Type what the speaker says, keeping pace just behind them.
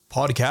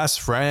Podcast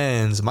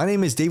friends, my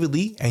name is David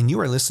Lee, and you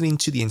are listening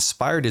to the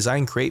Inspire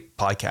Design Create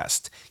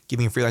podcast,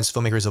 giving freelance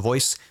filmmakers a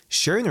voice,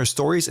 sharing their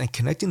stories, and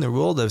connecting the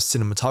world of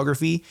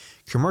cinematography,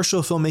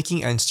 commercial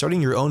filmmaking, and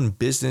starting your own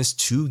business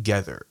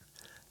together.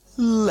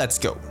 Let's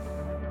go.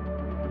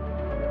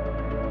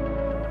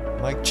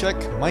 Mic check,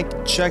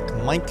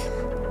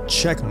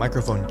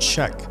 microphone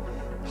check.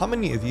 How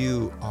many of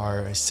you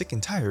are sick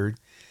and tired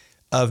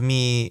of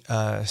me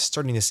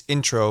starting this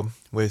intro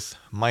with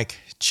mic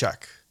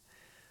check?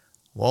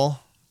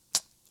 Well,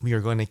 we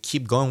are going to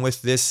keep going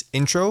with this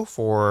intro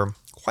for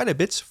quite a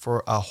bit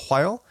for a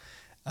while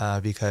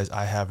because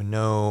I have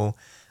no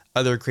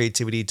other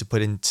creativity to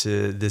put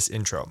into this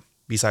intro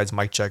besides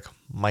mic check,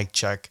 mic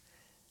check,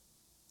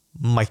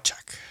 mic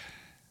check.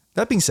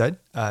 That being said,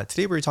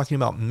 today we're talking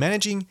about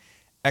managing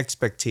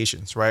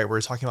expectations, right? We're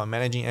talking about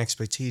managing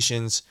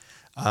expectations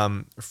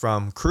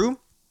from crew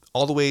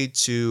all the way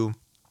to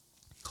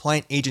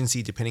client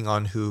agency, depending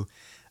on who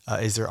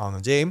is there on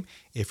the day.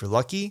 If you're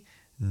lucky,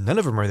 none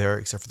of them are there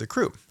except for the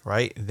crew,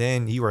 right?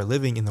 Then you are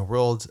living in the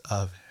world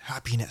of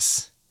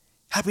happiness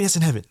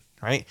in heaven,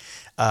 right?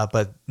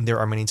 But there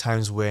are many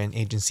times when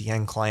agency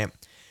and client,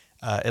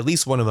 at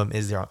least one of them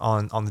is there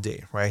on the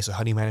day, right? So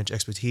how do you manage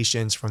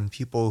expectations from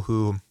people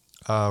who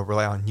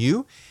rely on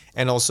you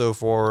and also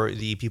for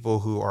the people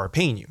who are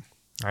paying you,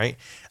 right?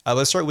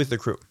 Let's start with the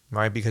crew,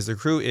 right? Because the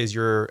crew is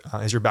your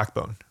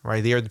backbone,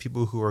 right? They are the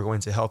people who are going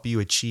to help you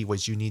achieve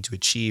what you need to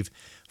achieve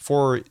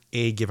for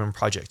a given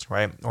project,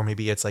 right? Or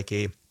maybe it's like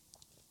a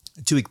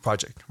 2-week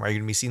project, right? You're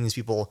gonna be seeing these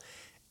people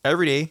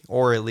every day,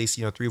 or at least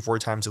 3 or 4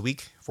 times a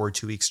week for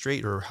 2 weeks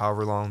straight, or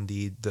however long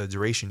the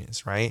duration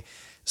is, right?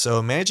 So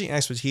managing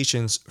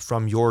expectations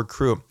from your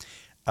crew,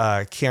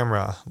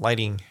 camera,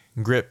 lighting,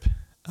 grip,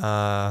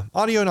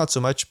 audio not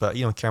so much, but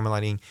camera,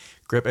 lighting,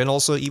 grip, and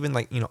also even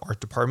art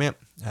department,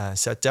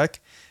 set deck,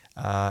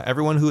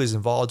 everyone who is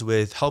involved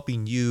with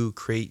helping you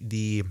create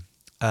the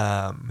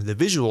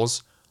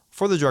visuals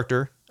for the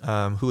director,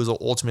 who is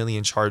ultimately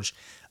in charge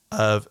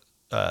of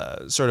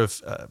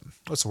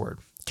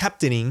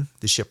captaining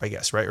the ship, I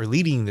guess, right? Or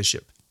leading the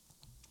ship,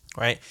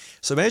 right?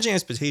 So managing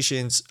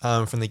expectations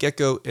from the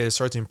get-go, it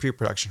starts in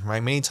pre-production,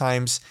 right? Many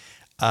times,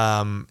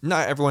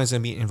 not everyone is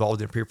going to be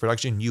involved in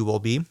pre-production. You will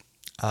be.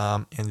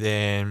 And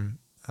then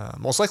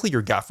most likely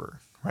your gaffer,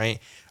 right?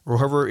 Or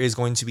whoever is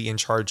going to be in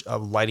charge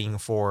of lighting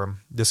for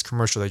this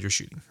commercial that you're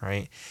shooting,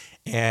 right?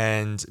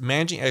 And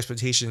managing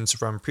expectations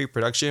from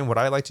pre-production, what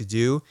I like to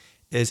do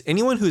is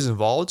anyone who's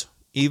involved,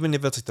 even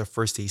if it's like the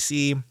first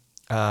AC,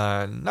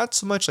 not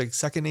so much like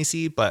second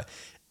AC, but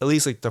at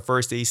least like the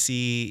first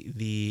AC,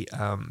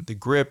 the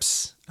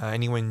grips,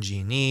 anyone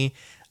G&E,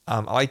 I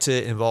like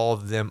to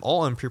involve them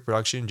all in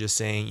pre-production, just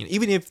saying,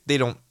 even if they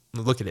don't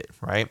look at it,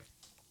 right?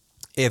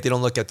 If they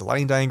don't look at the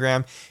lighting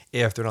diagram,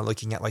 if they're not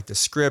looking at like the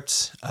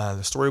script,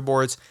 the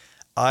storyboards,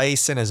 I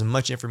send as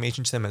much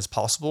information to them as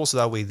possible. So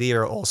that way they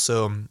are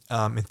also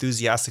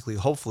enthusiastically,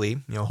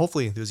 hopefully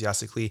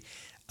enthusiastically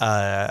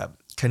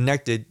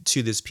connected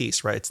to this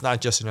piece, right? It's not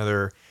just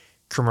another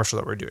commercial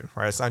that we're doing,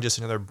 right? It's not just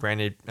another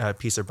branded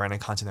piece of branded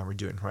content that we're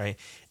doing, right?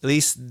 At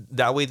least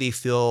that way they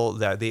feel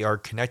that they are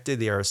connected.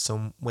 They are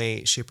some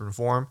way, shape, or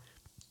form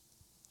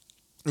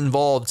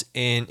involved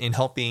in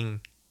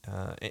helping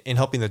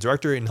the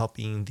director, in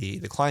helping the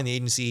client, the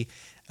agency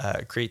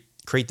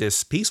create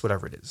this piece,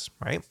 whatever it is,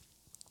 right?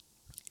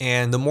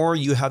 And the more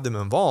you have them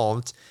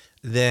involved,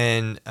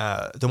 then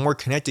the more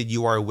connected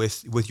you are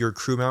with your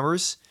crew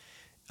members.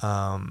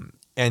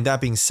 And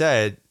that being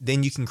said,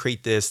 then you can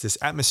create this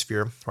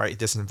atmosphere, right?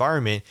 This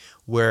environment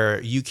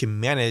where you can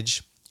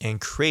manage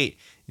and create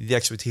the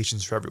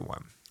expectations for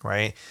everyone,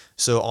 right?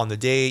 So on the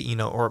day,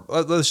 or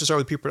let's just start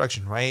with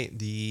pre-production, right?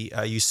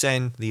 You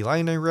send the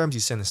lighting diagrams,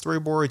 you send the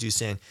storyboards, you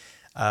send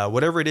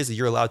whatever it is that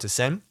you're allowed to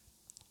send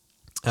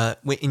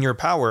in your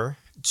power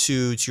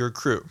to your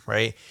crew,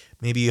 right?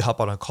 Maybe you hop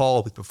on a call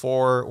a week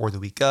before or the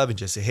week of and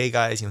just say, hey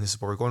guys, this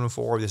is what we're going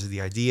for. This is the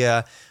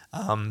idea.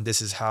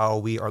 This is how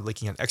we are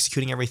looking at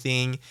executing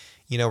everything.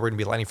 We're going to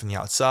be lighting from the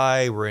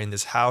outside. We're in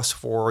this house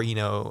for,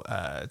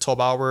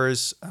 12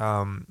 hours,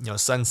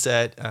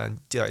 sunset,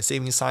 daylight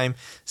savings time.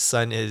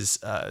 Sun is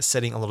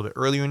setting a little bit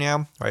earlier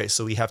now, right?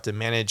 So we have to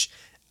manage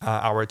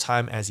our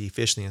time as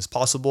efficiently as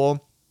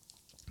possible.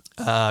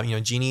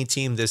 Genie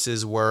team, this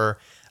is where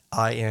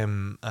I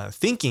am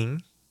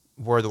thinking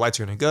where the lights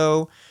are going to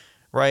go,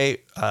 right?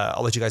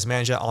 I'll let you guys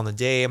manage that on the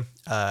day.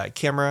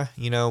 Camera,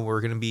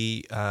 we're going to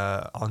be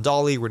on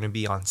dolly. We're going to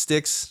be on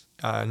sticks.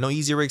 No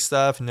easy rig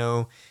stuff,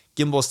 no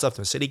gimbal stuff,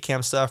 no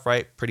Steadicam stuff,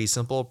 right? Pretty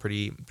simple,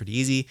 pretty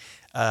easy.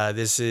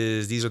 These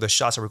are the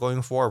shots that we're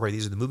going for, right?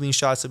 These are the moving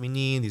shots that we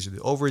need. These are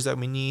the overs that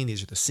we need.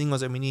 These are the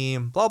singles that we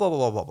need, blah, blah, blah,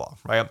 blah, blah, blah,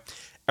 right?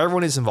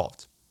 Everyone is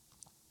involved,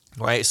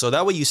 right? So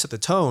that way you set the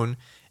tone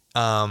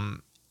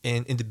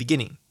in the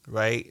beginning,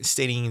 right?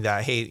 Stating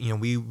that, hey,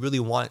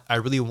 I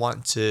really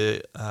want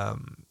to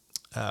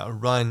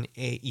run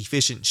a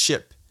efficient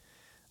ship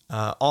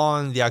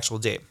on the actual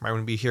day, right? We're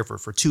going to be here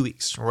for 2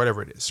 weeks or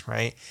whatever it is,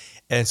 right?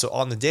 And so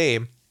on the day,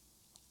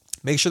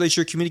 make sure that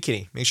you're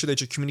communicating. Make sure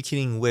that you're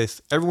communicating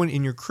with everyone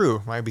in your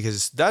crew, right?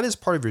 Because that is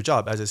part of your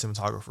job as a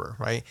cinematographer,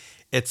 right?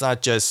 It's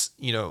not just,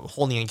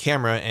 holding a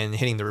camera and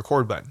hitting the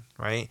record button,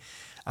 right?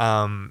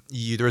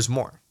 There's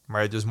more,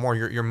 right? There's more.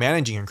 You're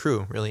managing your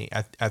crew really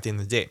at the end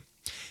of the day.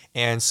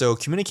 And so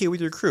communicate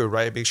with your crew,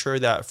 right? Make sure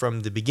that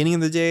from the beginning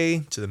of the day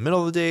to the middle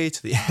of the day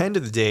to the end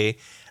of the day,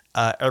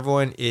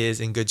 everyone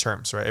is in good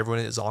terms, right? Everyone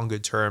is on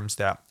good terms,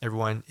 that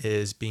everyone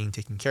is being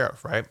taken care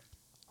of, right?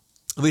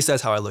 At least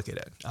that's how I look at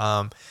it.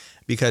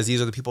 Because these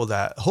are the people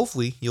that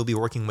hopefully you'll be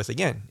working with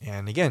again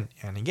and again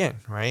and again,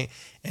 right?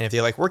 And if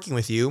they like working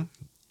with you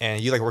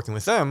and you like working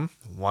with them,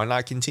 why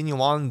not continue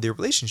on the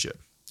relationship,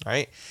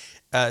 right?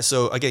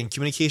 So again,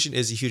 communication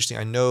is a huge thing.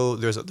 I know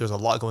there's a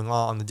lot going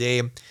on the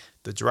day.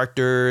 The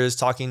director is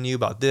talking to you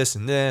about this,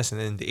 and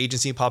then the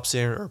agency pops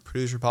in or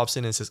producer pops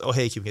in and says, "Oh,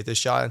 hey, can we get this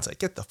shot?" And it's like,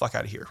 get the fuck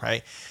out of here,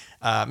 right?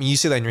 You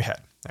say that in your head.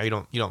 Right?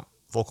 You don't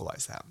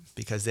vocalize that,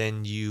 because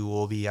then you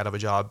will be out of a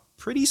job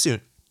pretty soon.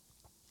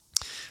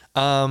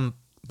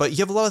 But you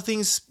have a lot of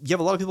things. You have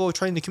a lot of people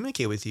trying to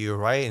communicate with you,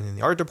 right? And then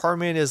the art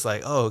department is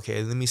like, "Oh,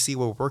 okay, let me see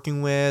what we're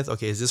working with.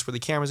 Okay, is this where the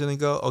camera's gonna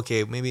go?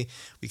 Okay, maybe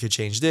we could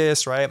change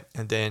this, right?"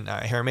 And then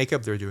hair and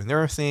makeup, they're doing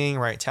their thing,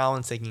 right?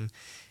 Talent's taking,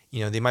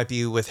 they might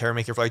be with hair and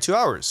makeup for like 2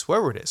 hours,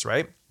 whoever it is,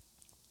 right?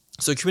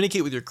 So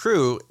communicate with your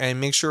crew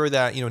and make sure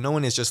that no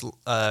one is just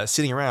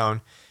sitting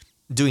around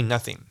doing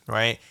nothing,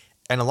 right?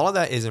 And a lot of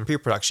that is in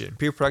pre-production.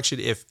 Pre-production,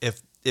 if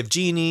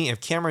G&E,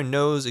 if camera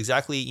knows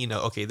exactly,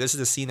 okay, this is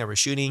the scene that we're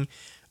shooting,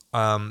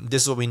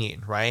 this is what we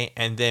need, right?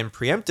 And then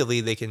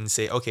preemptively they can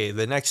say, okay,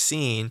 the next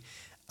scene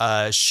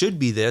should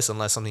be this,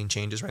 unless something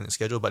changes right in the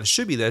schedule, but it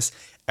should be this.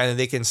 And then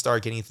they can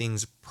start getting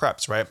things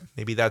prepped, right?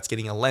 Maybe that's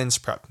getting a lens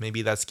prep.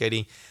 Maybe that's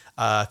getting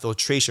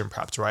filtration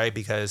prepped, right?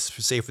 Because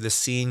say for this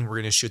scene, we're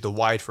going to shoot the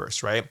wide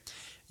first, right?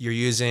 You're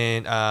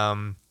using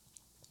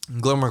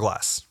glimmer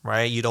glass,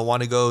 right? You don't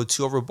want to go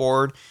too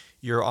overboard.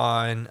 You're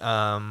on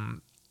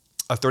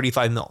a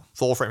 35 mil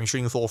full frame. You're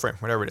shooting a full frame,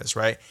 whatever it is,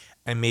 right?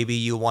 And maybe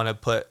you want to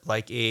put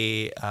like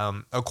a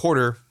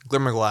quarter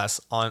glimmer glass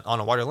on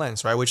a wider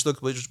lens, right? Which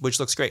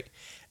looks great.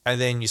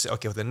 And then you say,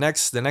 okay, with the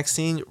next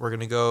scene, we're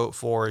gonna go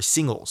for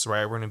singles,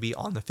 right? We're gonna be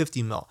on the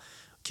 50 mil.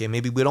 Okay,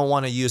 maybe we don't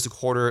want to use the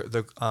quarter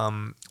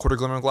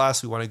glimmer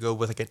glass. We want to go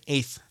with like an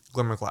eighth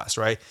glimmer glass,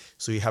 right?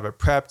 So you have it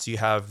prepped, you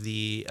have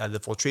the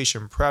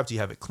filtration prepped, you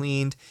have it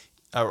cleaned,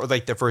 or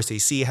like the first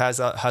AC has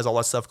all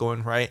that stuff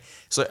going, right?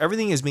 So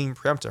everything is being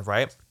preemptive,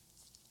 right?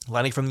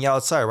 Lighting from the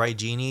outside, right?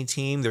 G&E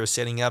team, they're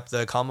setting up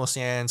the combo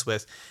stands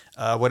with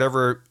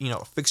whatever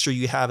fixture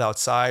you have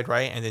outside,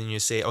 right? And then you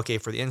say, okay,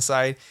 for the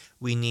inside,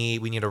 we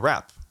need a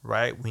wrap,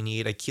 right? We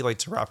need a key light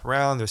to wrap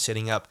around. They're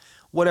setting up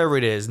whatever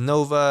it is,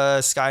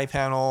 Nova, Sky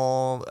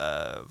Panel,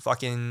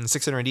 fucking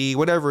 600D,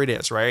 whatever it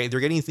is, right? They're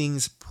getting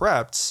things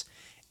prepped.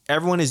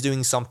 Everyone is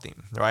doing something,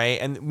 right?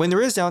 And when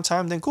there is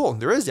downtime, then cool,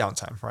 there is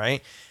downtime,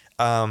 right?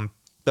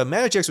 But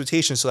manage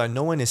expectations so that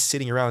no one is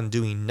sitting around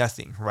doing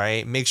nothing,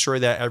 right? Make sure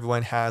that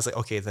everyone has like,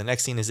 okay, the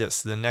next scene is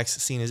this, the next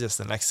scene is this,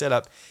 the next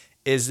setup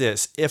is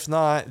this. If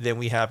not, then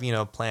we have,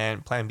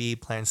 plan B,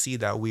 plan C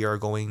that we are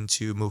going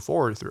to move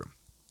forward through,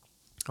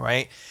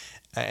 right?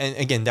 And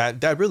again,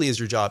 that really is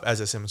your job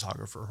as a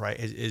cinematographer, right?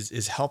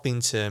 Is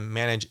helping to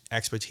manage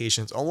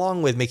expectations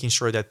along with making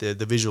sure that the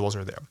visuals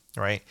are there,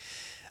 right?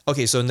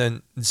 Okay, so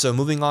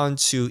moving on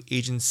to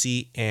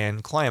agency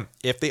and client.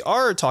 If they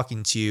are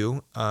talking to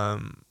you,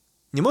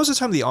 most of the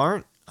time they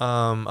aren't,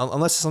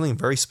 unless it's something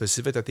very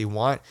specific that they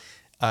want.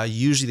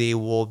 Usually they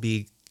will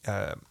be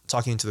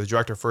talking to the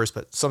director first,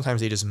 but sometimes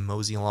they just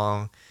mosey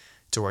along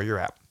to where you're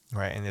at,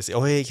 right? And they say,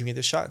 "Oh, hey, can we get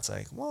this shot?" It's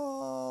like,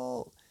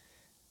 well,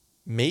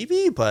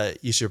 maybe,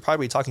 but you should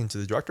probably be talking to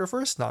the director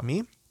first, not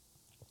me,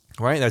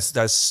 right?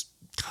 That's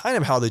kind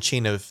of how the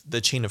chain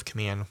of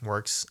command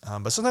works.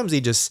 But sometimes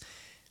they just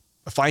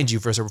find you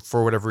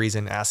for whatever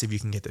reason, ask if you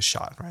can get this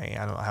shot, right?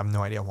 I have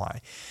no idea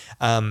why.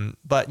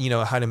 But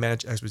how to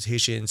manage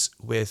expectations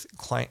with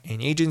client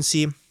and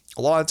agency.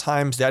 A lot of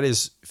times that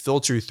is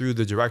filtered through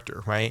the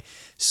director, right?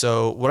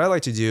 So what I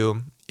like to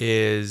do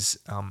is,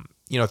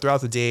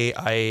 throughout the day,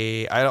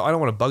 I don't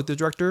want to bug the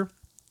director,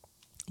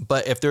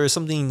 but if there is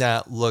something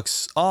that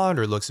looks odd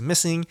or looks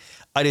missing,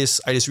 I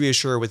just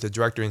reassure with the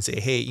director and say,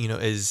 hey,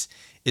 is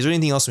there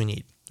anything else we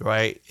need?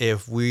 Right?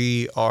 If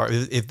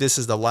this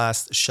is the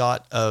last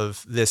shot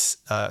of this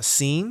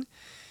scene,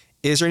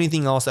 is there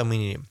anything else that we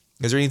need?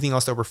 Is there anything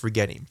else that we're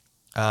forgetting?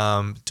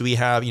 Do we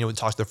have, we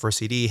talk to the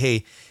first AD,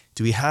 hey,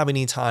 do we have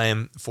any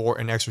time for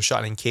an extra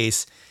shot in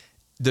case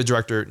the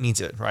director needs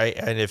it, right?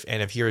 And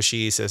if he or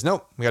she says,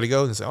 nope, we got to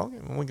go, then say, okay,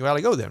 well, we got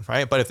to go then,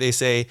 right? But if they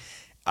say,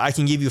 I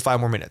can give you 5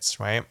 more minutes,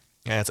 right?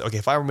 And it's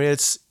okay, 5 more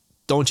minutes,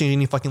 don't change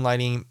any fucking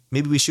lighting.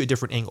 Maybe we shoot a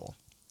different angle.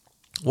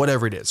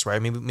 Whatever it is,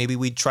 right? Maybe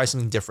we try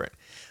something different,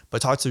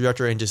 but talk to the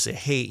director and just say,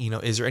 hey,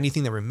 is there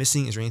anything that we're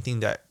missing? Is there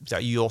anything that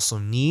you also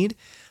need?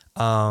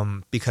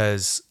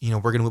 Because, we're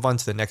going to move on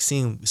to the next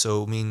scene.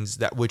 So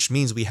which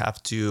means we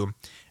have to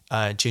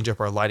change up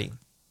our lighting,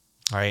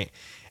 right?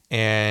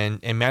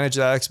 And manage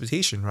that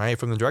expectation, right?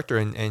 From the director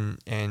and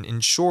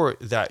ensure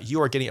that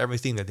you are getting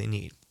everything that they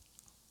need.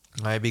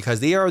 right? Because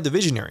they are the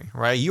visionary,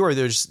 right? You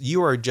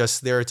are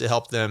just there to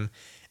help them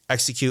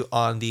execute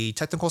on the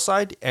technical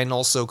side and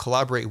also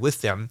collaborate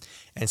with them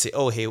and say,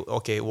 oh, hey,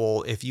 okay,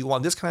 well, if you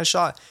want this kind of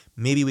shot,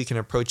 maybe we can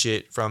approach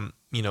it from,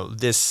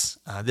 this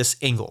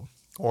angle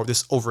or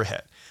this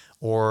overhead,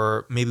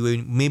 or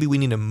maybe we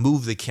need to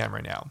move the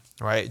camera now,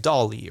 right?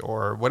 Dolly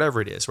or whatever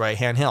it is, right?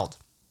 Handheld.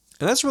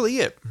 And that's really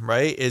it,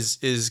 right?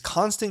 Is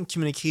constant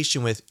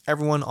communication with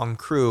everyone on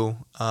crew,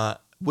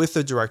 with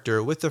the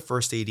director, with the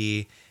first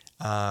AD,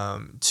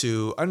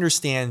 to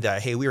understand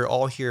that, hey, we are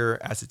all here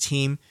as a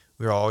team.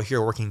 We're all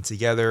here working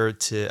together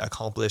to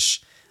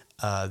accomplish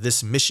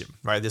this mission,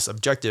 right? This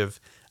objective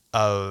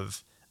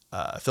of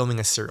filming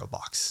a cereal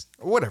box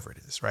or whatever it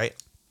is, right?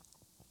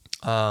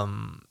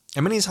 And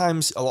many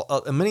times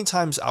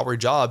our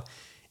job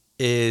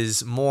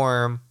is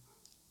more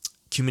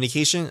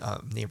communication.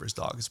 Neighbor's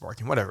dog is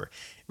barking, whatever. It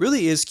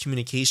really is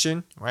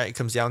communication, right? It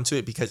comes down to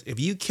it, because if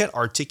you can't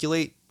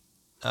articulate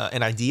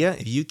an idea,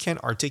 if you can't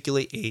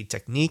articulate a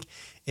technique,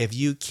 if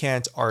you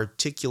can't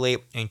articulate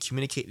and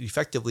communicate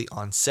effectively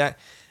on set,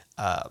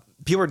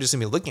 people are just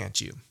gonna be looking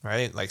at you,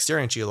 right? Like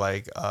staring at you,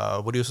 like,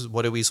 what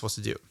are we supposed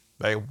to do,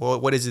 right?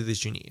 What is it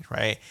that you need,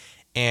 right?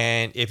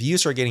 And if you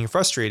start getting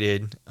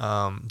frustrated,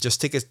 just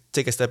take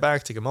a step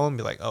back, take a moment,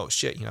 be like, oh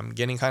shit, I'm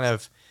getting kind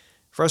of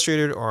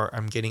frustrated, or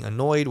I'm getting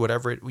annoyed,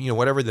 whatever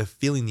whatever the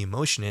feeling, the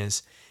emotion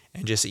is,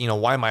 and just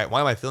why am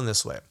I feeling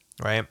this way,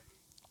 right?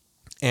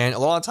 And a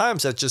lot of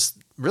times that just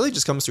really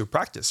just comes through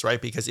practice,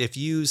 right? Because if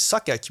you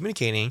suck at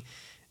communicating,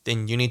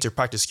 then you need to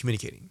practice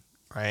communicating,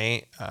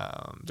 right?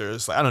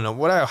 There's, I don't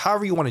know,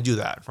 however you want to do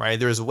that, right?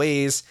 There's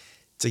ways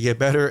to get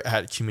better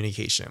at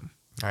communication,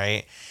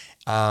 right?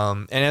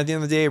 And at the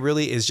end of the day, it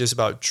really is just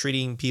about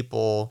treating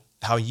people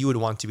how you would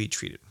want to be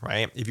treated,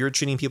 right? If you're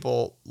treating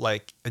people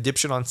like a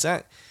dipshit on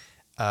set,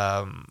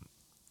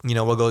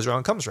 what goes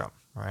around comes around,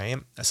 right?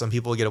 Some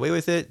people get away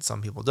with it,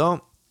 some people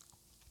don't.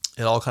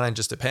 It all kind of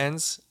just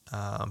depends.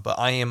 But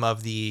I am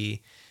of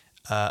the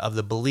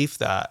belief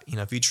that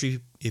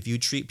if you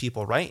treat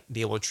people right,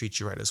 they will treat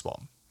you right as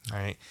well. All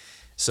right.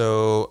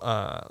 So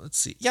let's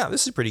see. Yeah,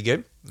 this is pretty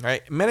good. All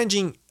right.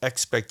 Managing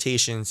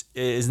expectations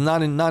is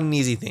not an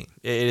easy thing.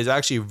 It is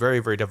actually very,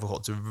 very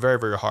difficult. It's very,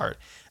 very hard.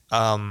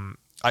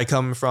 I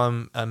come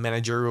from a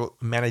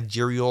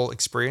managerial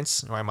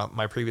experience, right?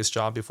 My previous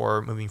job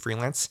before moving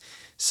freelance.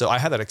 So I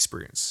had that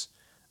experience.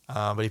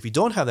 But if you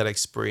don't have that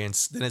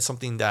experience, then it's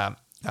something that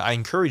I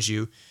encourage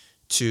you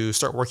to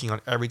start working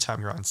on every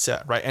time you're on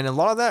set, right? And a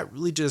lot of that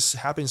really just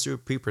happens through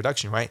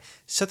pre-production, right?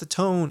 Set the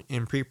tone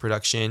in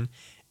pre-production.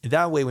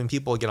 That way, when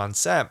people get on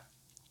set,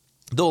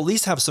 they'll at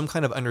least have some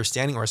kind of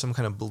understanding or some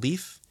kind of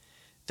belief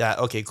that,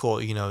 okay, cool,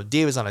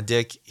 Dave is on a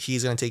dick.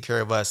 He's going to take care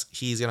of us.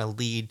 He's going to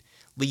lead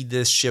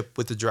this ship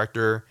with the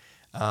director.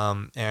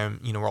 And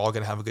we're all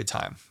going to have a good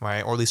time,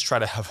 right? Or at least try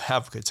to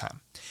have a good time.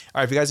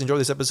 All right, if you guys enjoyed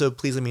this episode,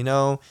 please let me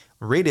know.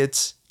 Rate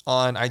it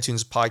on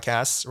iTunes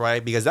podcasts,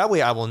 right? Because that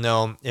way I will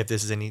know if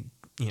this is any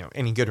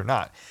good or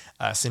not.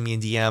 Send me a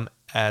DM.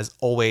 As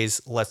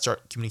always, let's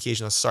start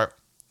communication. Let's start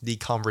the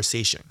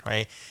conversation,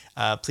 right?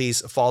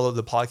 Please follow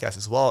the podcast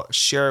as well.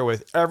 Share it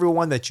with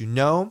everyone that you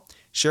know.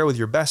 Share it with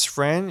your best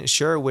friend.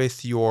 Share it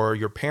with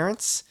your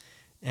parents.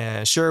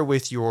 And share it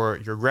with your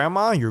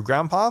grandma, your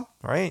grandpa,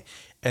 right?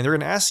 And they're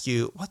going to ask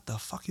you, what the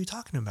fuck are you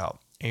talking about?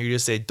 And you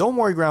just say, don't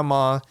worry,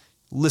 grandma.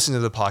 Listen to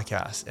the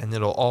podcast and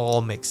it'll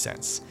all make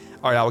sense.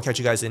 All right, I will catch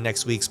you guys in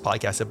next week's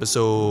podcast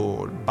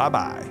episode.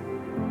 Bye-bye.